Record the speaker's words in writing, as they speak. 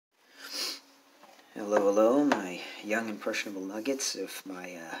Hello, hello, my young impressionable nuggets. If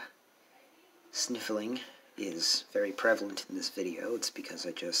my sniffling is very prevalent in this video, it's because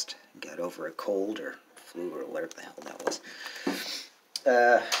I just got over a cold or flu or whatever the hell that was.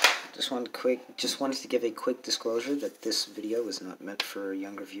 Just wanted to give a quick disclosure that this video is not meant for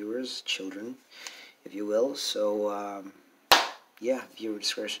younger viewers, children, if you will. So, yeah, viewer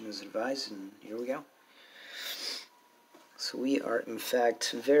discretion is advised, and here we go. So we are, in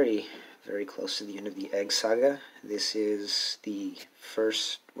fact, very close to the end of the Egg Saga. This is the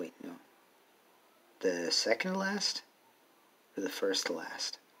the second to last? Or the first to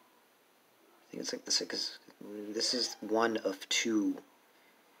last? I think it's like the second. This is one of two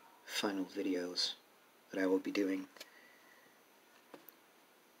final videos that I will be doing.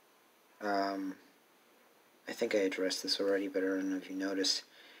 I think I addressed this already, but I don't know if you noticed.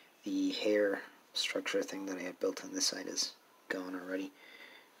 The hair structure thing that I had built on this side is gone already.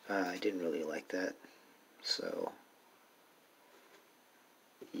 I didn't really like that, so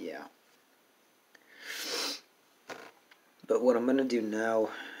yeah. But what I'm going to do now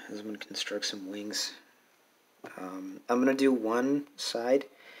is I'm going to construct some wings. I'm going to do one side,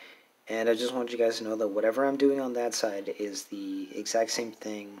 and I just want you guys to know that whatever I'm doing on that side is the exact same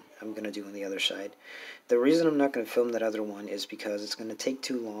thing I'm going to do on the other side. The reason I'm not going to film that other one is because it's going to take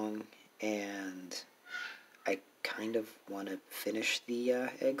too long, and I kind of want to finish the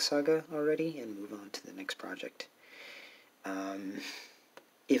Egg Saga already and move on to the next project.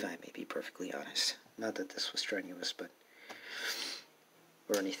 If I may be perfectly honest. Not that this was strenuous, but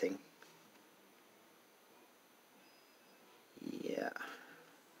or anything. Yeah.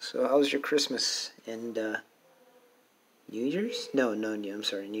 So how was your Christmas and New Year's? No, I'm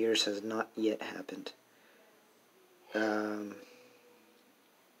sorry. New Year's has not yet happened. How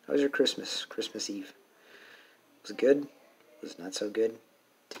was your Christmas? Christmas Eve? Was it good? Was it not so good?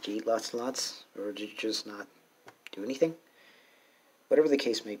 Did you eat lots and lots? Or did you just not do anything? Whatever the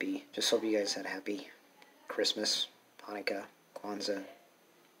case may be, just hope you guys had a happy Christmas, Hanukkah, Kwanzaa,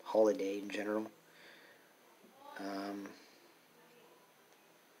 holiday in general.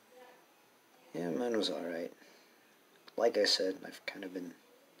 Yeah, mine was alright. Like I said, I've kind of been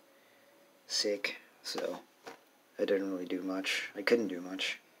sick, so I didn't really do much. I couldn't do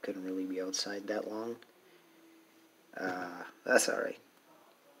much. Couldn't really be outside that long. That's alright.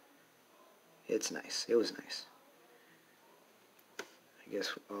 It's nice. It was nice. I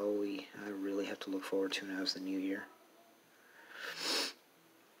guess all I really have to look forward to now is the new year.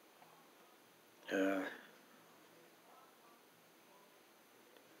 I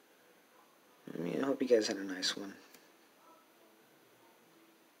hope you guys had a nice one.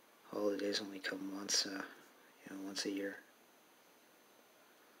 Holidays only come once, once a year.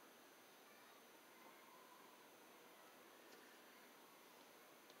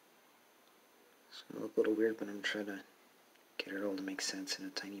 It's gonna look a little weird, but I'm trying to get it all to make sense in a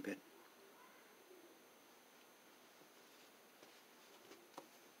tiny bit.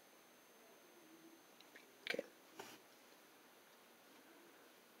 Okay.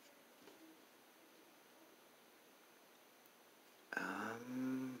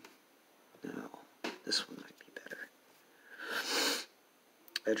 No, this one might be better.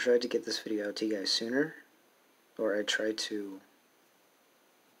 I tried to get this video out to you guys sooner, or I tried to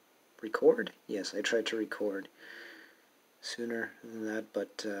record? Yes, I tried to record sooner than that,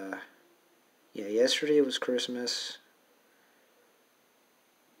 but yeah, yesterday was Christmas.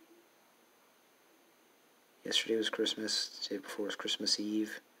 Yesterday was Christmas, the day before was Christmas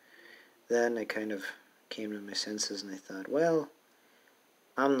Eve. Then I kind of came to my senses and I thought, well,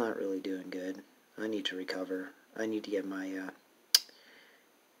 I'm not really doing good. I need to recover. I need to get my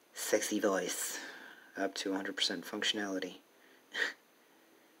sexy voice up to 100% functionality.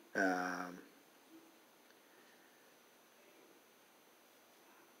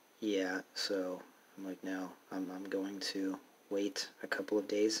 Yeah, so I'm like, no, I'm going to wait a couple of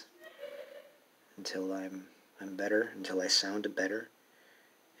days until I'm better, until I sound better,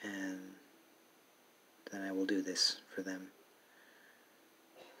 and then I will do this for them.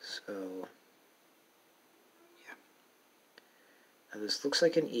 So yeah. Now this looks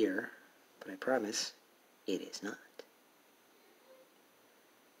like an ear, but I promise it is not.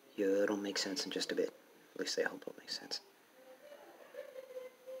 Yeah, it'll make sense in just a bit. At least I hope it'll make sense.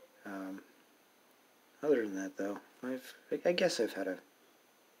 Other than that, though, I guess I've had a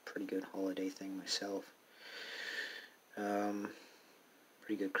pretty good holiday thing myself.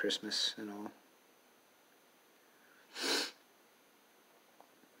 Pretty good Christmas and all.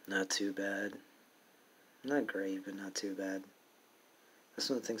 Not too bad. Not great, but not too bad. That's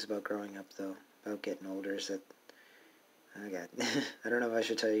one of the things about growing up, though, about getting older, is that Oh god. I don't know if I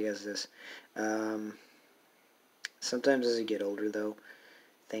should tell you guys this. Sometimes as you get older, though,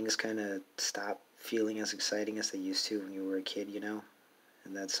 things kind of stop feeling as exciting as they used to when you were a kid, you know?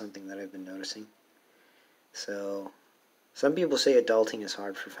 And that's something that I've been noticing. So, some people say adulting is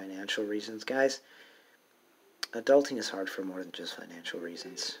hard for financial reasons. Guys, adulting is hard for more than just financial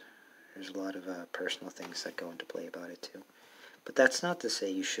reasons. There's a lot of personal things that go into play about it, too. But that's not to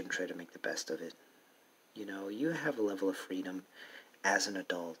say you shouldn't try to make the best of it. You know, you have a level of freedom as an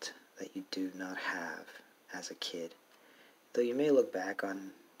adult that you do not have as a kid. Though you may look back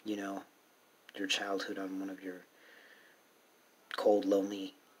on, you know, your childhood on one of your cold,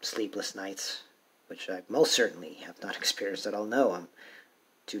 lonely, sleepless nights, which I most certainly have not experienced at all. No, I'm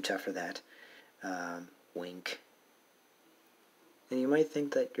too tough for that. Wink. And you might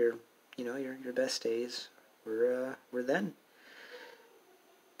think that your best days were then.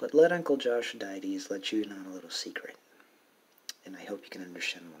 But let Uncle Josh Deities let you in on a little secret. And I hope you can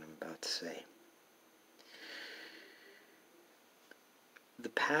understand what I'm about to say. The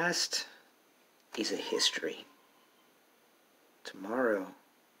past is a history. Tomorrow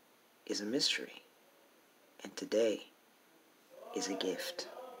is a mystery. And today is a gift.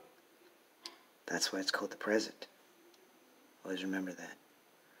 That's why it's called the present. Always remember that.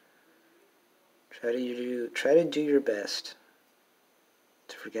 Try to do your best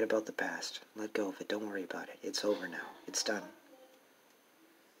to forget about the past. Let go of it. Don't worry about it. It's over now. It's done.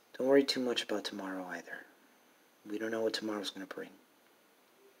 Don't worry too much about tomorrow either. We don't know what tomorrow's going to bring.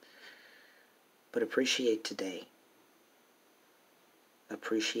 But appreciate today.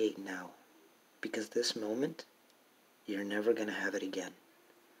 Appreciate now. Because this moment, you're never going to have it again.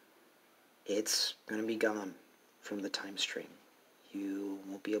 It's going to be gone from the time stream. You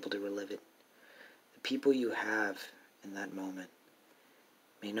won't be able to relive it. The people you have in that moment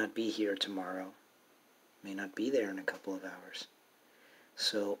may not be here tomorrow, may not be there in a couple of hours.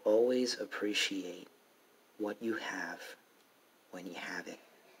 So always appreciate what you have when you have it.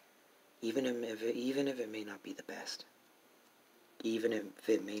 Even if it may not be the best. Even if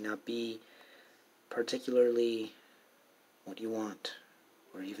it may not be particularly what you want,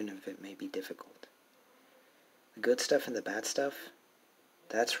 or even if it may be difficult. The good stuff and the bad stuff,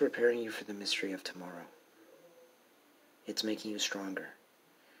 that's preparing you for the mystery of tomorrow. It's making you stronger.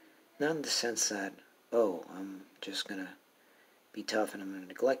 Not in the sense that, oh, I'm just going to be tough and I'm going to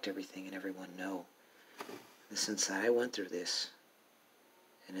neglect everything and everyone. No. In the sense that I went through this,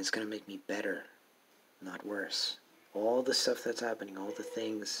 and it's going to make me better, not worse. All the stuff that's happening, all the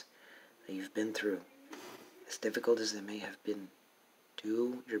things that you've been through, as difficult as they may have been,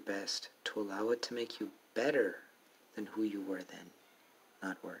 do your best to allow it to make you better than who you were then,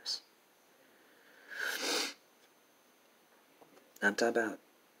 not worse. I'm talking about,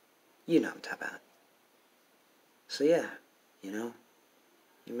 you know I'm talking about. So yeah, you know,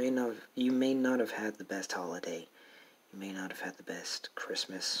 you may not have had the best holiday. You may not have had the best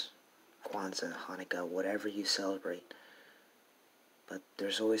Christmas, Kwanzaa, Hanukkah, whatever you celebrate. But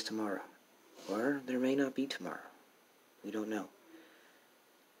there's always tomorrow. Or there may not be tomorrow. We don't know.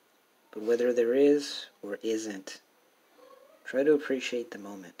 But whether there is or isn't, try to appreciate the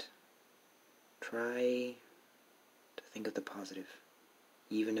moment. Try to think of the positive,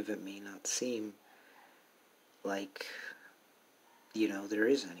 even if it may not seem like, there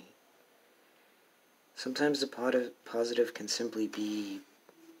is any. Sometimes the positive can simply be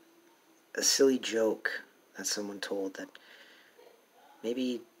a silly joke that someone told that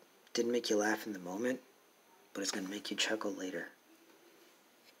maybe didn't make you laugh in the moment, but it's going to make you chuckle later.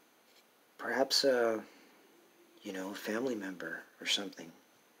 Perhaps, a family member or something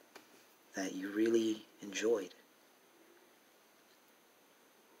that you really enjoyed.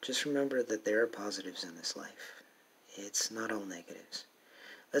 Just remember that there are positives in this life. It's not all negatives.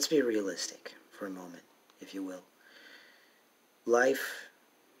 Let's be realistic for a moment, if you will. Life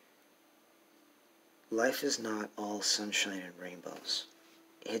is not all sunshine and rainbows.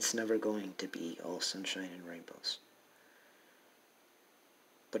 It's never going to be all sunshine and rainbows.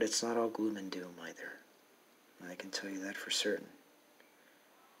 But it's not all gloom and doom either. I can tell you that for certain.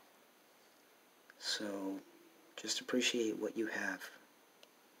 So, just appreciate what you have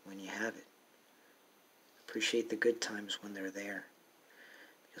when you have it. Appreciate the good times when they're there.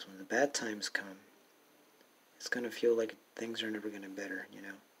 Because when the bad times come, it's going to feel like things are never going to be better,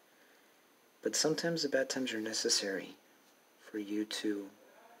 But sometimes the bad times are necessary for you to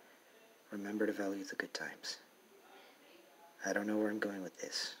remember to value the good times. I don't know where I'm going with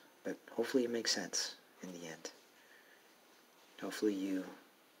this, but hopefully it makes sense in the end. Hopefully you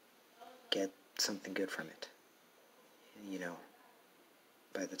get something good from it,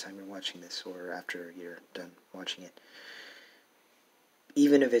 by the time you're watching this or after you're done watching it.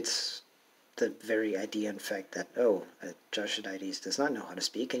 even if it's the very idea and fact that, oh, Josh Adides does not know how to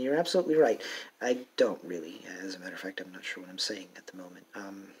speak, and you're absolutely right. I don't really. As a matter of fact, I'm not sure what I'm saying at the moment.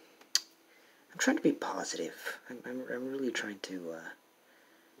 I'm trying to be positive. I'm really trying to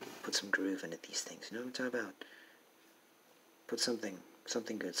put some groove into these things. You know what I'm talking about? Put something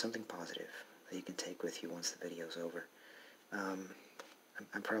good, something positive that you can take with you once the video's over.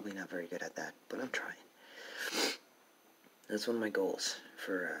 I'm probably not very good at that, but I'm trying. That's one of my goals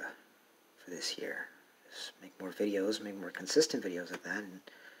for this year. Is make more videos, make more consistent videos of that, and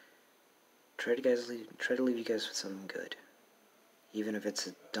try to leave you guys with something good. Even if it's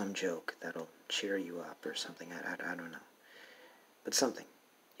a dumb joke that'll cheer you up or something. I don't know, but something,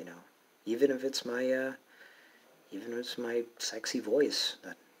 you know. Even if it's my sexy voice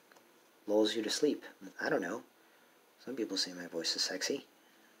that lulls you to sleep. I don't know. Some people say my voice is sexy.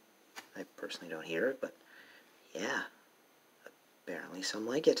 I personally don't hear it, but yeah, apparently some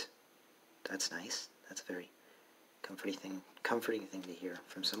like it. That's nice. That's a very comforting thing to hear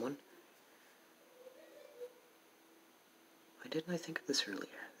from someone. Why didn't I think of this earlier?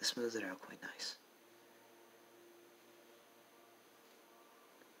 This smoothed it out quite nice.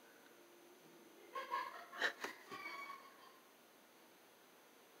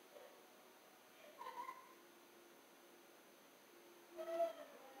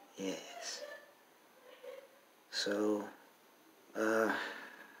 Yes. So,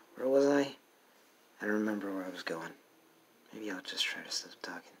 where was I? I don't remember where I was going. Maybe I'll just try to stop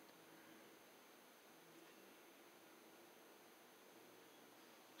talking.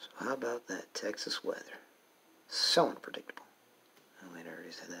 So how about that Texas weather? So unpredictable. Oh wait, I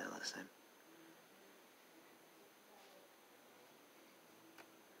already said that last time.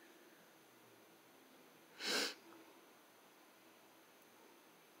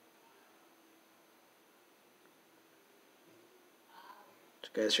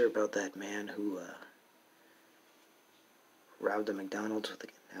 Did you guys hear about that man who robbed a McDonald's with an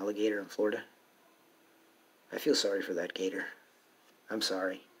alligator in Florida? I feel sorry for that gator. I'm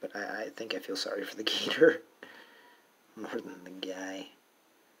sorry, but I think I feel sorry for the gator more than the guy.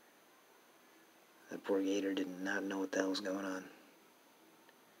 That poor gator did not know what the hell was going on.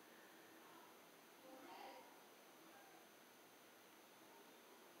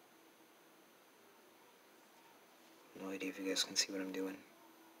 No idea if you guys can see what I'm doing.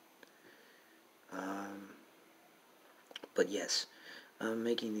 But yes, I'm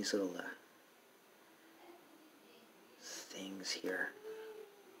making these little things here.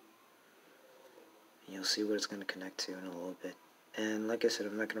 You'll see what it's going to connect to in a little bit. And like I said,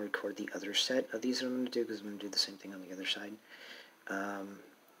 I'm not going to record the other set of these that I'm going to do because I'm going to do the same thing on the other side. I'm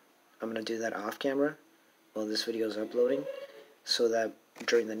going to do that off camera while this video is uploading so that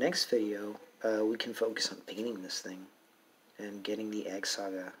during the next video we can focus on painting this thing and getting the Egg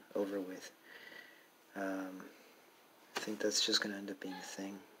Saga over with. I think that's just going to end up being a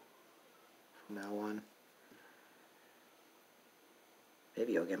thing from now on.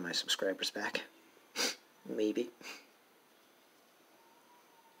 Maybe I'll get my subscribers back. Maybe.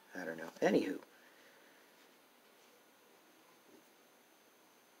 I don't know. Anywho.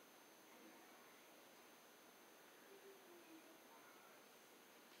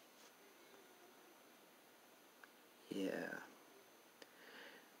 Yeah.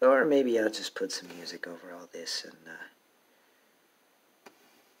 Or maybe I'll just put some music over all this and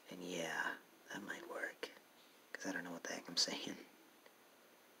yeah, that might work. Because I don't know what the heck I'm saying.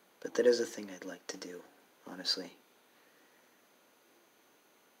 But that is a thing I'd like to do, honestly.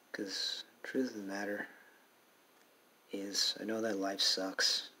 Because truth of the matter is, I know that life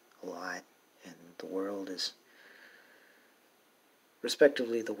sucks a lot, and the world is,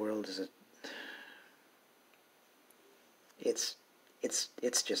 respectively, the world is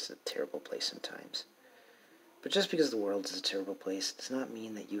it's just a terrible place sometimes. But just because the world is a terrible place does not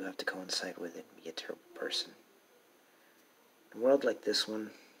mean that you have to coincide with it and be a terrible person. In a world like this one,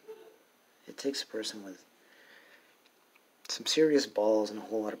 it takes a person with some serious balls and a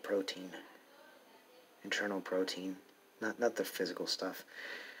whole lot of protein. Internal protein. Not the physical stuff.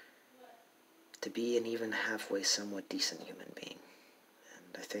 To be an even halfway somewhat decent human being.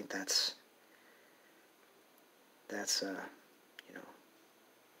 And I think that's you know,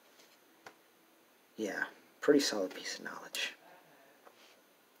 yeah, pretty solid piece of knowledge.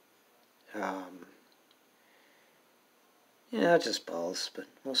 Yeah, not just balls, but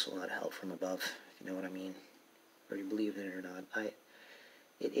also a lot of help from above, if you know what I mean. Whether you believe in it or not.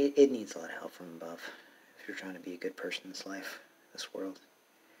 It needs a lot of help from above if you're trying to be a good person in this life, this world.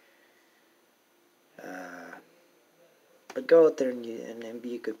 But go out there and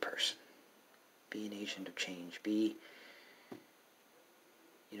be a good person. Be an agent of change. Be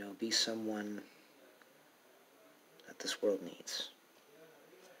You know, be someone that this world needs.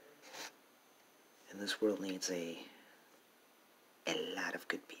 And this world needs a lot of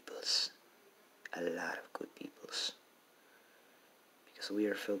good peoples. A lot of good peoples. Because we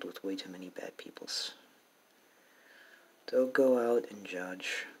are filled with way too many bad peoples. Don't go out and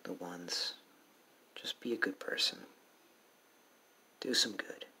judge the ones. Just be a good person. Do some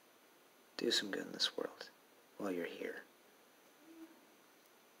good. Do some good in this world while you're here.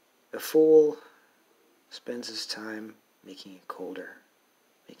 A fool spends his time making it colder,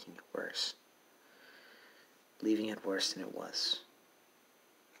 making it worse, leaving it worse than it was.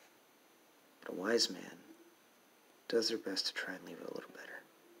 But a wise man does their best to try and leave it a little better.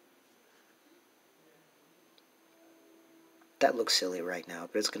 That looks silly right now,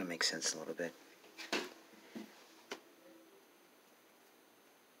 but it's going to make sense in a little bit.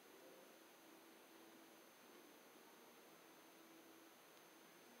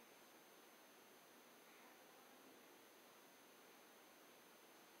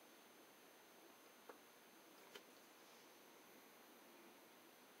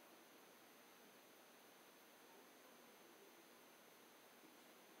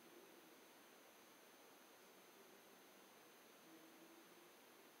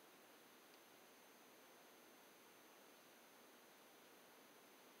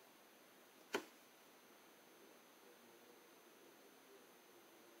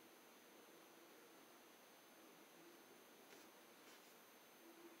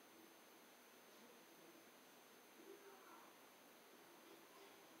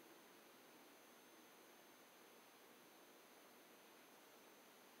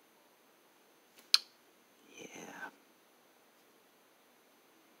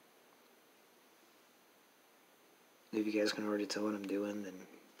 If you guys can already tell what I'm doing, then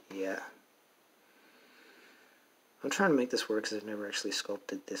yeah. I'm trying to make this work because I've never actually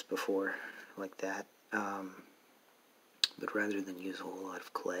sculpted this before like that. But rather than use a whole lot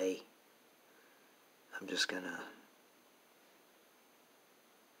of clay, I'm just gonna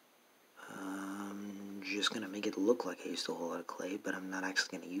make it look like I used a whole lot of clay, but I'm not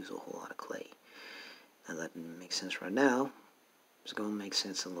actually gonna use a whole lot of clay. Now that makes sense right now. It's gonna make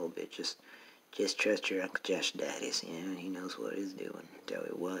sense in a little bit. Just trust your Uncle Josh Daddies. You know, he knows what he's doing. Tell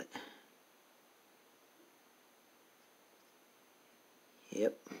you what.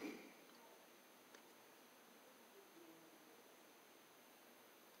 Yep.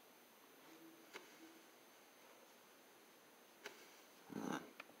 Hold on.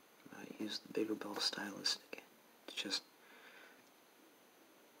 I use the bigger ball stylus again to just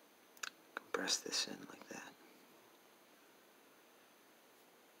compress this in like that.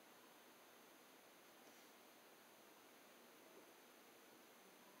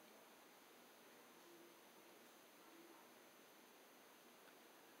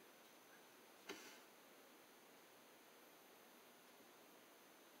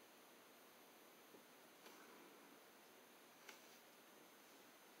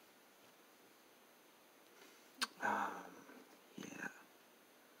 Yeah.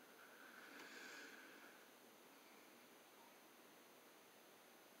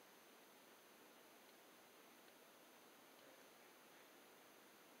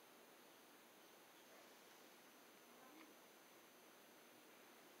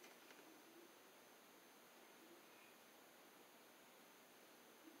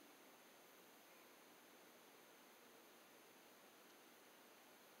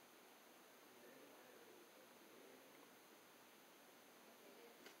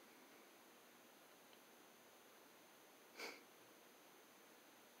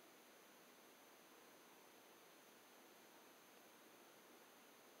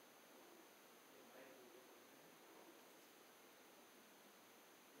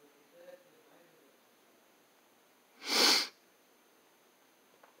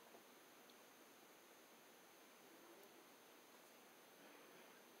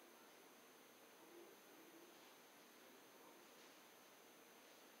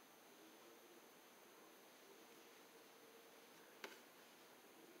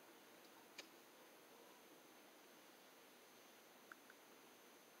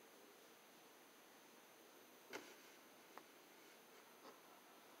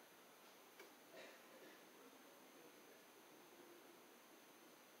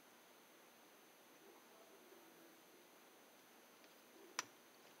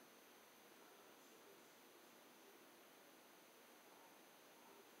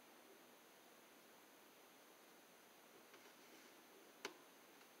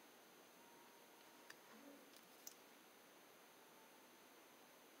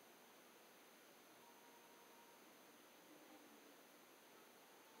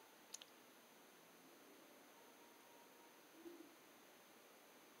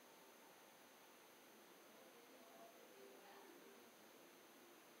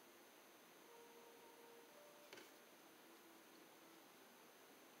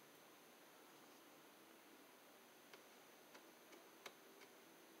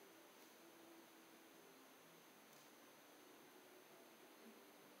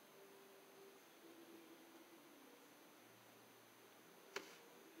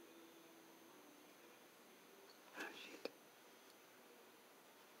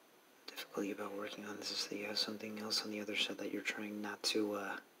 difficulty about working on this is that you have something else on the other side that you're trying not to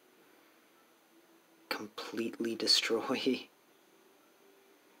completely destroy.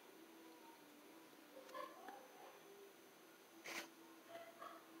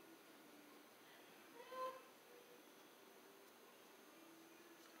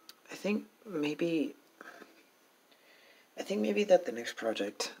 I think maybe that the next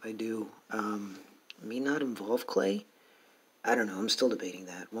project I do may not involve clay. I don't know, I'm still debating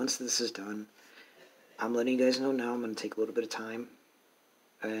that. Once this is done, I'm letting you guys know now. I'm going to take a little bit of time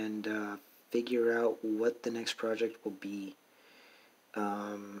and figure out what the next project will be.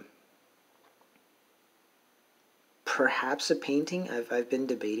 Perhaps a painting. I've been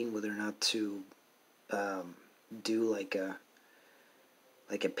debating whether or not to do like a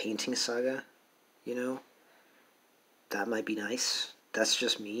painting saga, you know? That might be nice. That's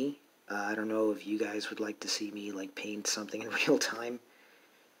just me. I don't know if you guys would like to see me like paint something in real time.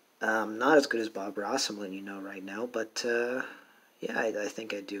 Not as good as Bob Ross, I'm letting you know right now, but yeah, I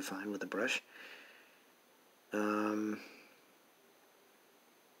think I'd do fine with a brush.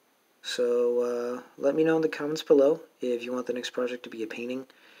 So let me know in the comments below if you want the next project to be a painting.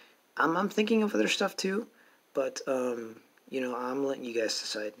 I'm thinking of other stuff too, but you know, I'm letting you guys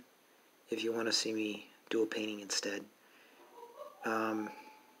decide if you want to see me do a painting instead.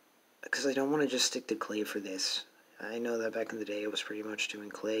 Because I don't want to just stick to clay for this. I know that back in the day I was pretty much doing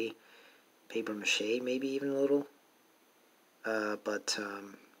clay, paper mache, maybe even a little. But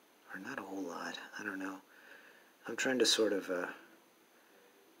or not a whole lot. I don't know. I'm trying to sort of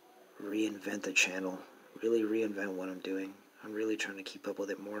reinvent the channel. Really reinvent what I'm doing. I'm really trying to keep up with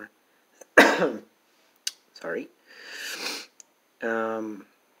it more. Sorry.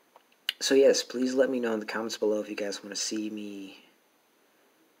 So yes, please let me know in the comments below if you guys want to see me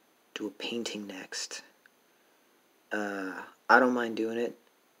do a painting next. I don't mind doing it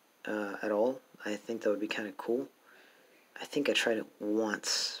at all. I think that would be kind of cool. I think I tried it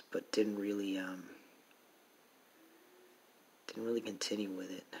once, but didn't really continue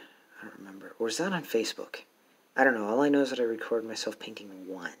with it. I don't remember. Or is that on Facebook? I don't know. All I know is that I recorded myself painting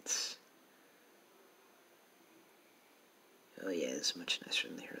once. Oh yeah, it's much nicer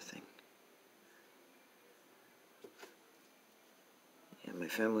than the hair thing. Yeah, my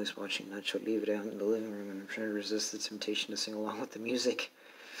family's watching Nacho Libre out in the living room, and I'm trying to resist the temptation to sing along with the music.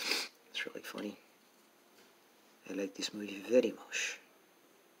 It's really funny. I like this movie very much.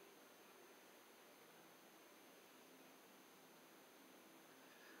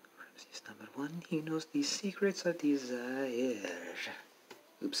 Ramses #1, he knows the secrets of desire.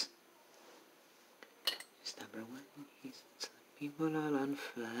 Oops. He's #1, he sets people all on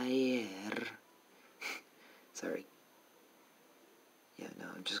fire. Sorry. Yeah, no,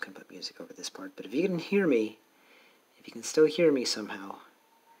 I'm just gonna put music over this part. But if you can hear me, if you can still hear me somehow,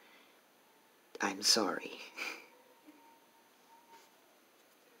 I'm sorry.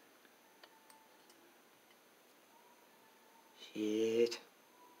 Shit.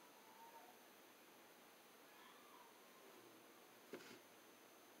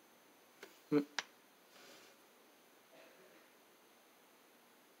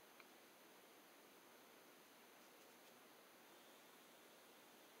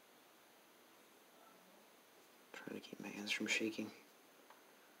 Trying to keep my hands from shaking.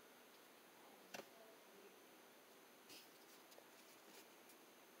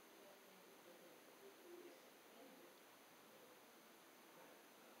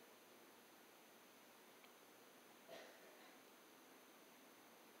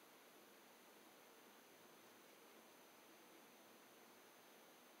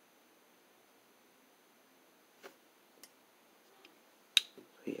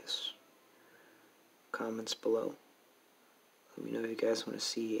 Yes. Comments below. Let me know if you guys want to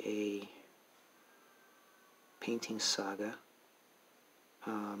see a painting saga.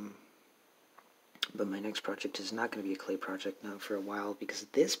 But my next project is not going to be a clay project now for a while, because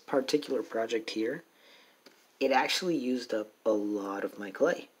this particular project here, it actually used up a lot of my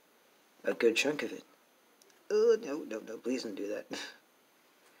clay. A good chunk of it. Oh, no, please don't do that.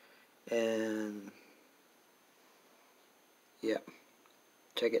 And yeah,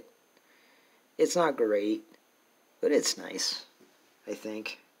 check it. It's not great, but it's nice, I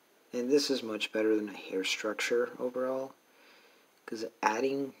think. And this is much better than a hair structure overall, because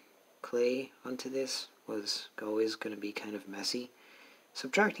adding clay onto this was always going to be kind of messy.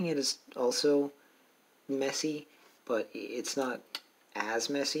 Subtracting it is also messy, but it's not as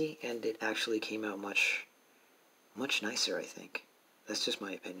messy, and it actually came out much nicer, I think. That's just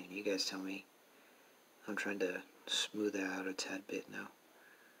my opinion. You guys tell me. I'm trying to smooth it out a tad bit now.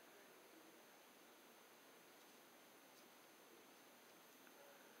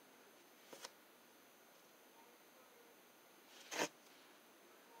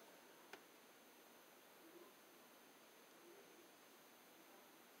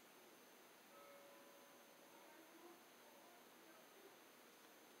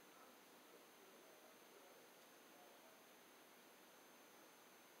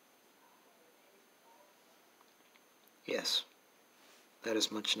 Yes, that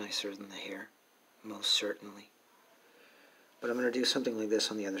is much nicer than the hair, most certainly. But I'm going to do something like this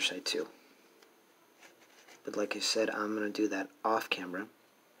on the other side too. But like I said, I'm going to do that off camera,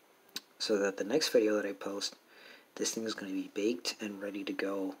 so that the next video that I post, this thing is going to be baked and ready to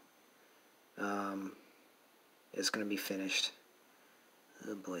go. It's going to be finished.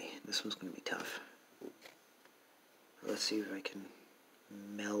 Oh boy, this one's going to be tough. Let's see if I can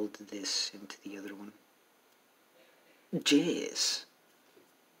meld this into the other one. Yes,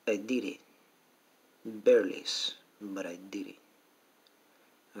 I did it. Barely, but I did it.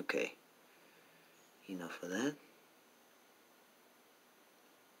 Okay, enough of that.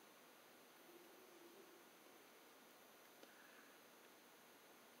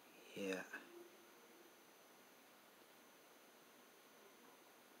 Yeah.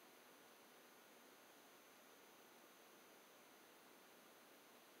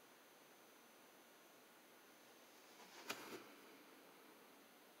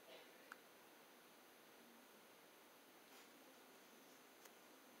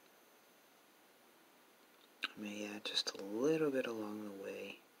 I may add just a little bit along the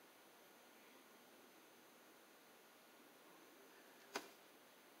way.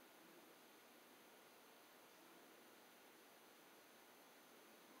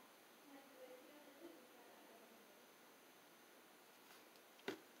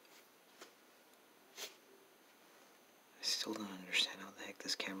 I still don't understand how the heck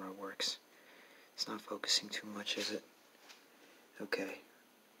this camera works. It's not focusing too much, is it? Okay.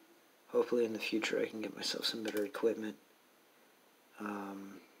 Hopefully in the future I can get myself some better equipment.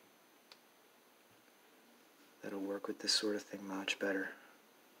 That'll work with this sort of thing much better.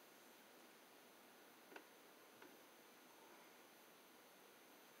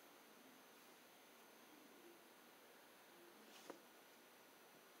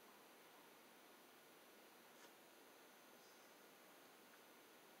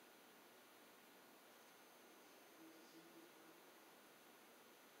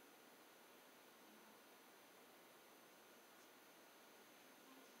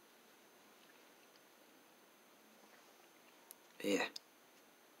 Yeah.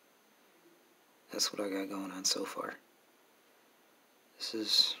 That's what I got going on so far. This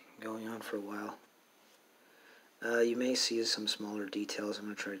is going on for a while. You may see some smaller details. I'm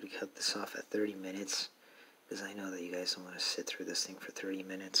going to try to cut this off at 30 minutes, because I know that you guys don't want to sit through this thing for 30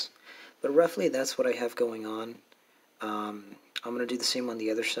 minutes. But roughly that's what I have going on. I'm going to do the same on the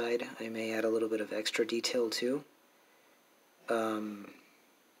other side. I may add a little bit of extra detail too.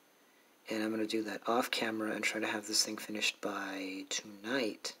 And I'm going to do that off camera and try to have this thing finished by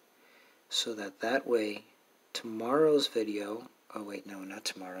tonight, so that way tomorrow's video, oh wait, no, not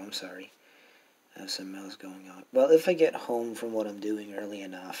tomorrow, I'm sorry, I have something else going on. Well, if I get home from what I'm doing early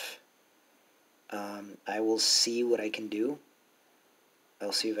enough, I will see what I can do.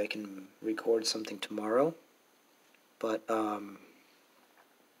 I'll see if I can record something tomorrow, but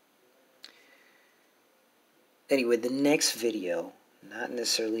anyway, the next video, not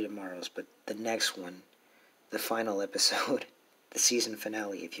necessarily tomorrow's, but the next one, the final episode, the season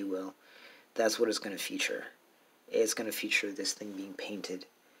finale, if you will, that's what it's going to feature. It's going to feature this thing being painted,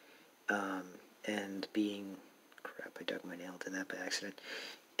 and being, crap, I dug my nail to that by accident,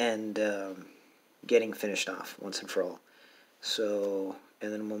 and getting finished off once and for all. So,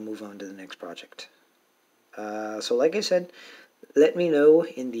 and then we'll move on to the next project. So like I said, let me know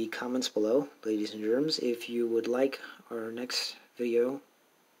in the comments below, ladies and germs, if you would like our next video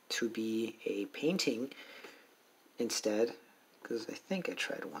to be a painting instead, because I think I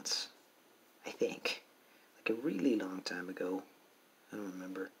tried once. I think. Like a really long time ago. I don't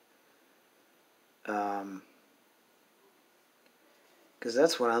remember. Because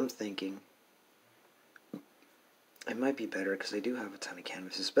that's what I'm thinking. It might be better because I do have a ton of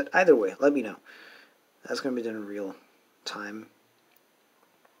canvases. But either way, let me know. That's going to be done in real time.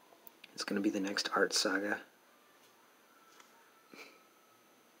 It's going to be the next art saga.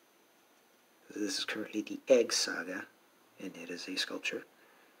 This is currently the Egg Saga, and it is a sculpture.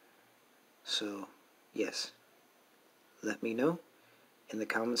 So, yes. Let me know in the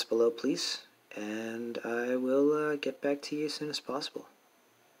comments below, please. And I will get back to you as soon as possible.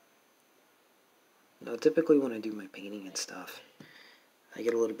 Now, typically when I do my painting and stuff, I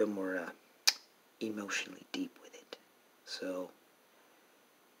get a little bit more emotionally deep with it. So,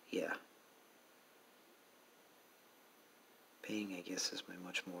 yeah. Painting, I guess, is my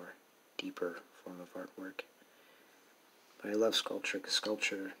much more deeper form of artwork. But I love sculpture, because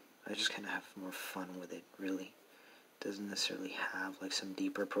sculpture, I just kind of have more fun with it, really. It doesn't necessarily have like some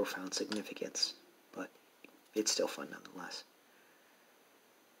deeper, profound significance, but it's still fun nonetheless.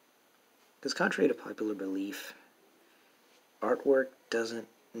 Because contrary to popular belief, artwork doesn't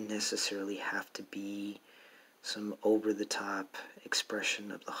necessarily have to be some over-the-top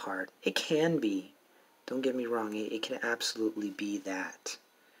expression of the heart. It can be. Don't get me wrong. It can absolutely be that.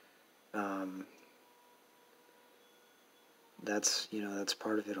 That's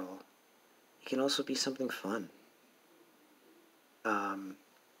part of it all. It can also be something fun.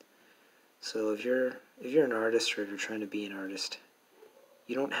 So if you're an artist, or if you're trying to be an artist,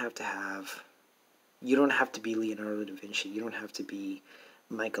 you don't have to be Leonardo da Vinci. You don't have to be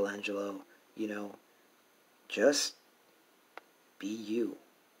Michelangelo. Just be you.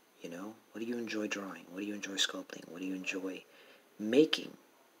 What do you enjoy drawing? What do you enjoy sculpting? What do you enjoy making?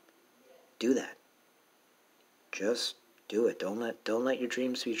 Do that. Just do it. Don't let your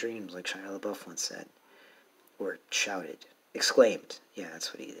dreams be dreams, like Shia LaBeouf once said, or shouted, exclaimed. Yeah,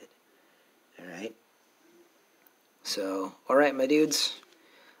 that's what he did. All right. So, all right, my dudes,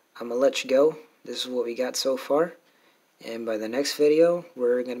 I'm gonna let you go. This is what we got so far, and by the next video,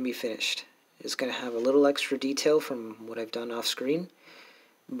 we're gonna be finished. It's gonna have a little extra detail from what I've done off screen,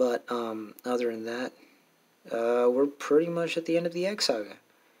 but other than that, we're pretty much at the end of the Egg Saga.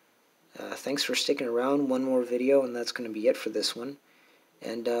 Thanks for sticking around. One more video, and that's going to be it for this one.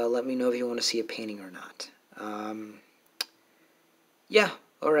 And let me know if you want to see a painting or not. Yeah,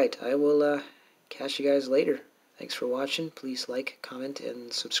 alright. I will catch you guys later. Thanks for watching. Please like, comment,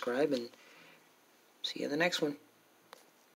 and subscribe, and see you in the next one.